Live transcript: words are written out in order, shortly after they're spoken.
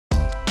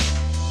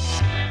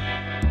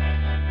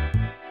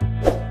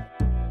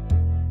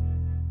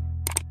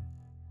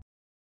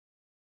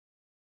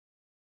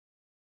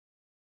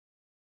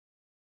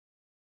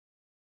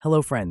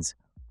Hello friends,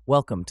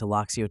 welcome to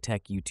Loxio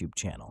Tech YouTube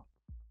channel.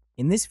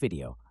 In this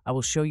video, I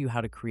will show you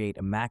how to create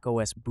a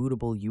macOS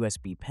bootable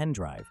USB pen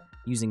drive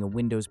using a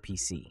Windows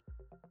PC.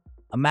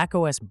 A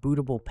macOS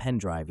bootable pen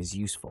drive is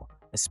useful,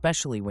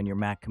 especially when your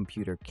Mac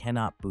computer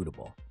cannot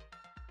bootable,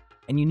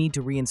 and you need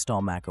to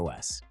reinstall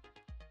macOS.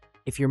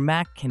 If your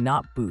Mac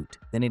cannot boot,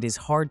 then it is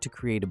hard to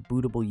create a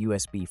bootable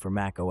USB for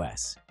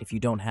macOS if you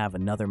don't have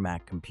another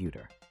Mac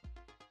computer.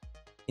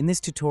 In this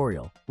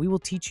tutorial, we will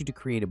teach you to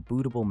create a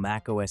bootable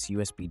macOS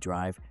USB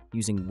drive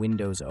using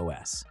Windows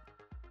OS.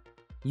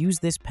 Use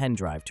this pen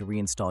drive to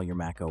reinstall your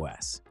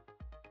macOS.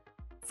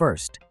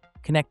 First,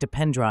 connect a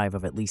pen drive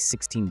of at least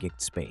 16 gig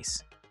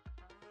space.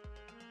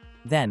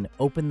 Then,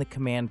 open the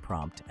command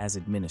prompt as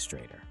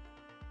administrator.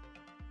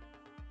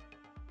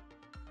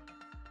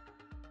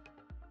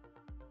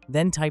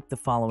 Then type the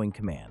following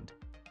command.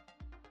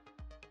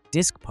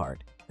 Disk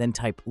part, then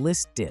type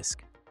list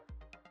disk.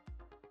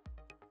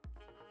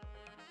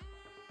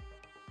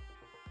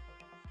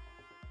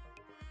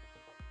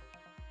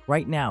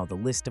 Right now, the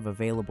list of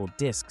available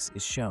disks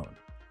is shown.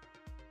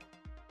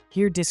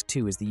 Here, disk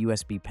 2 is the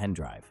USB pen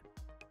drive.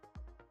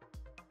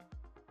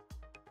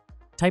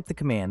 Type the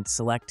command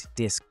select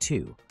disk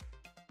 2.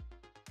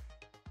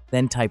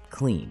 Then type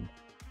clean.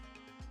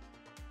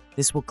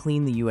 This will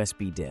clean the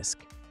USB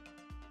disk.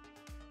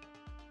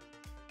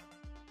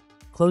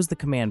 Close the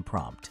command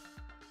prompt.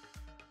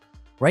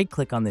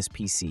 Right-click on this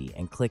PC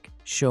and click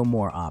Show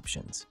More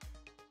Options.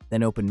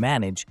 Then open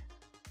Manage.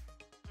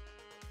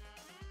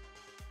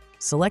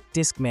 Select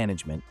Disk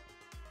Management.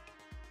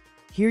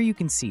 Here you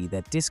can see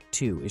that Disk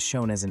 2 is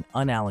shown as an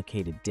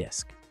unallocated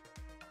disk.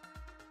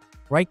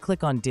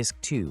 Right-click on Disk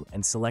 2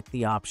 and select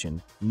the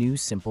option New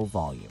Simple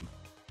Volume.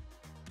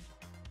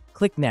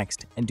 Click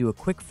Next and do a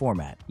quick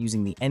format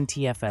using the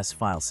NTFS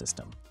file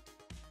system.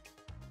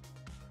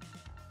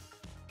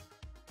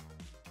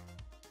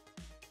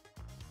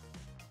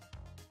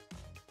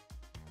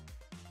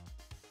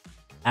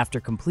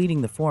 After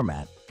completing the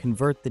format,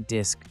 convert the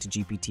disk to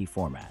GPT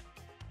format.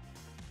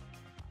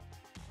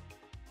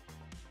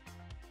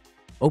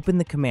 Open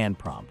the command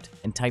prompt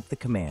and type the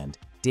command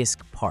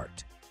disk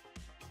part.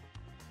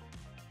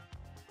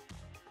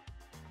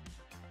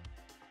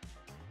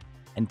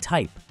 And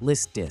type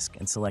list disk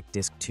and select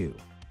disk 2.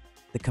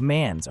 The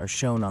commands are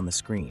shown on the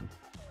screen.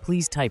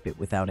 Please type it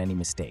without any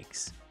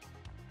mistakes.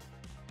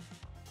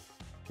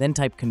 Then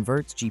type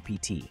converts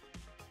GPT.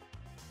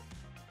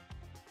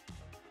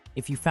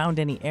 If you found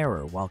any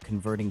error while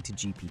converting to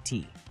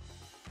GPT,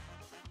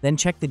 then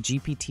check the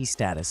GPT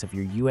status of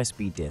your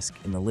USB disk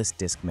in the list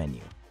disk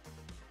menu.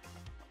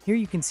 Here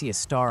you can see a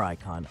star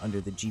icon under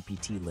the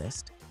GPT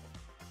list.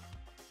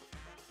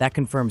 That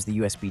confirms the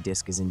USB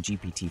disk is in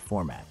GPT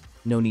format.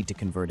 No need to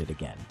convert it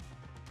again.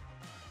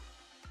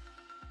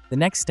 The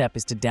next step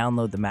is to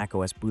download the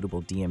macOS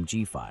bootable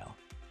DMG file.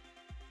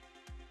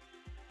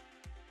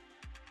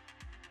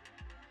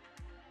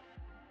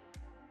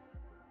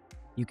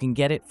 You can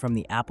get it from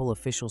the Apple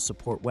official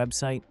support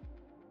website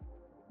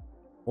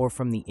or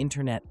from the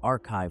Internet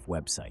Archive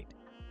website.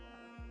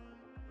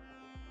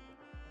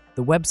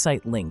 The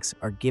website links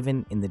are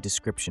given in the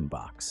description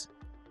box.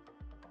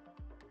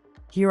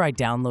 Here I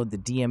download the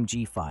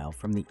DMG file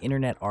from the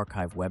Internet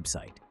Archive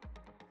website.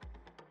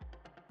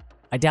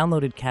 I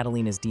downloaded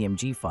Catalina's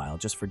DMG file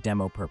just for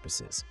demo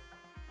purposes.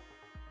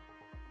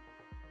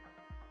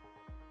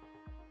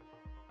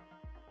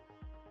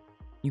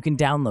 You can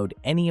download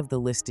any of the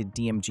listed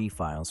DMG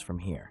files from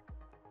here.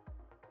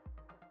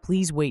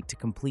 Please wait to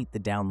complete the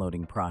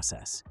downloading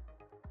process.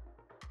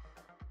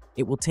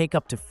 It will take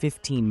up to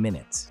 15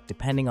 minutes,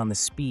 depending on the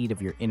speed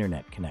of your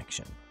internet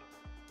connection.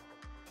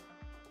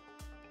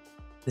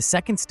 The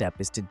second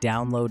step is to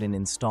download and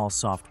install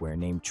software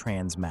named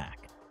Transmac.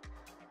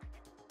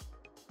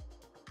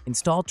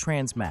 Install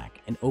Transmac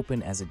and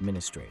open as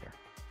administrator.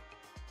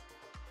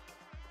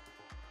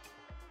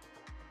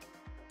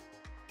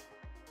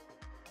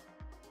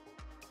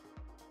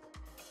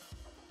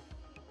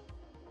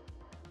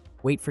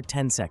 Wait for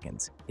 10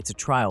 seconds. It's a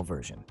trial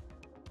version.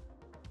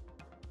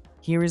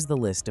 Here is the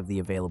list of the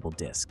available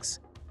disks.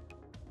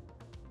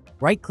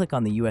 Right-click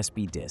on the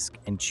USB disk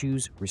and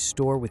choose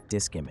Restore with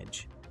Disk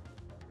Image.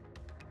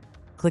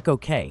 Click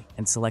OK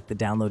and select the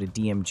downloaded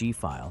DMG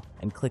file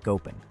and click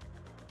Open.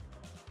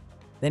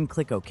 Then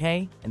click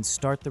OK and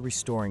start the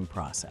restoring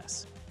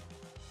process.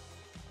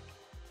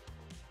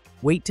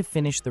 Wait to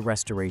finish the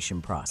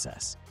restoration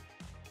process.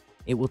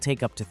 It will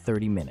take up to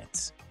 30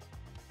 minutes.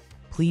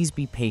 Please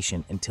be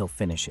patient until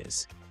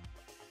finishes.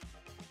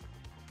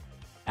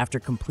 After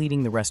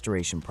completing the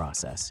restoration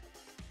process,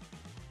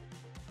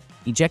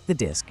 eject the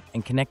disk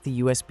and connect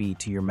the USB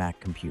to your Mac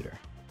computer.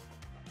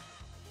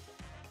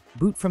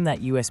 Boot from that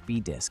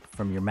USB disk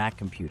from your Mac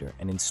computer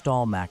and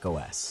install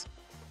macOS.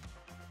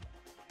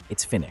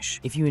 It's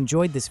finished. If you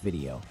enjoyed this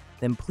video,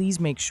 then please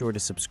make sure to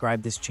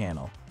subscribe this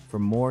channel for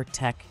more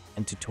tech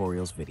and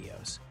tutorials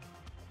videos.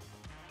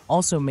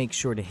 Also make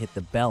sure to hit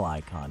the bell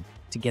icon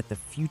to get the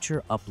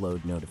future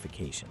upload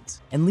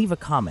notifications. And leave a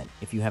comment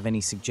if you have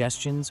any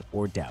suggestions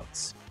or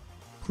doubts.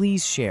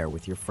 Please share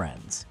with your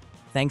friends.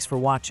 Thanks for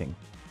watching.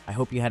 I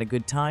hope you had a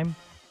good time.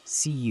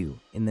 See you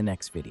in the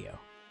next video.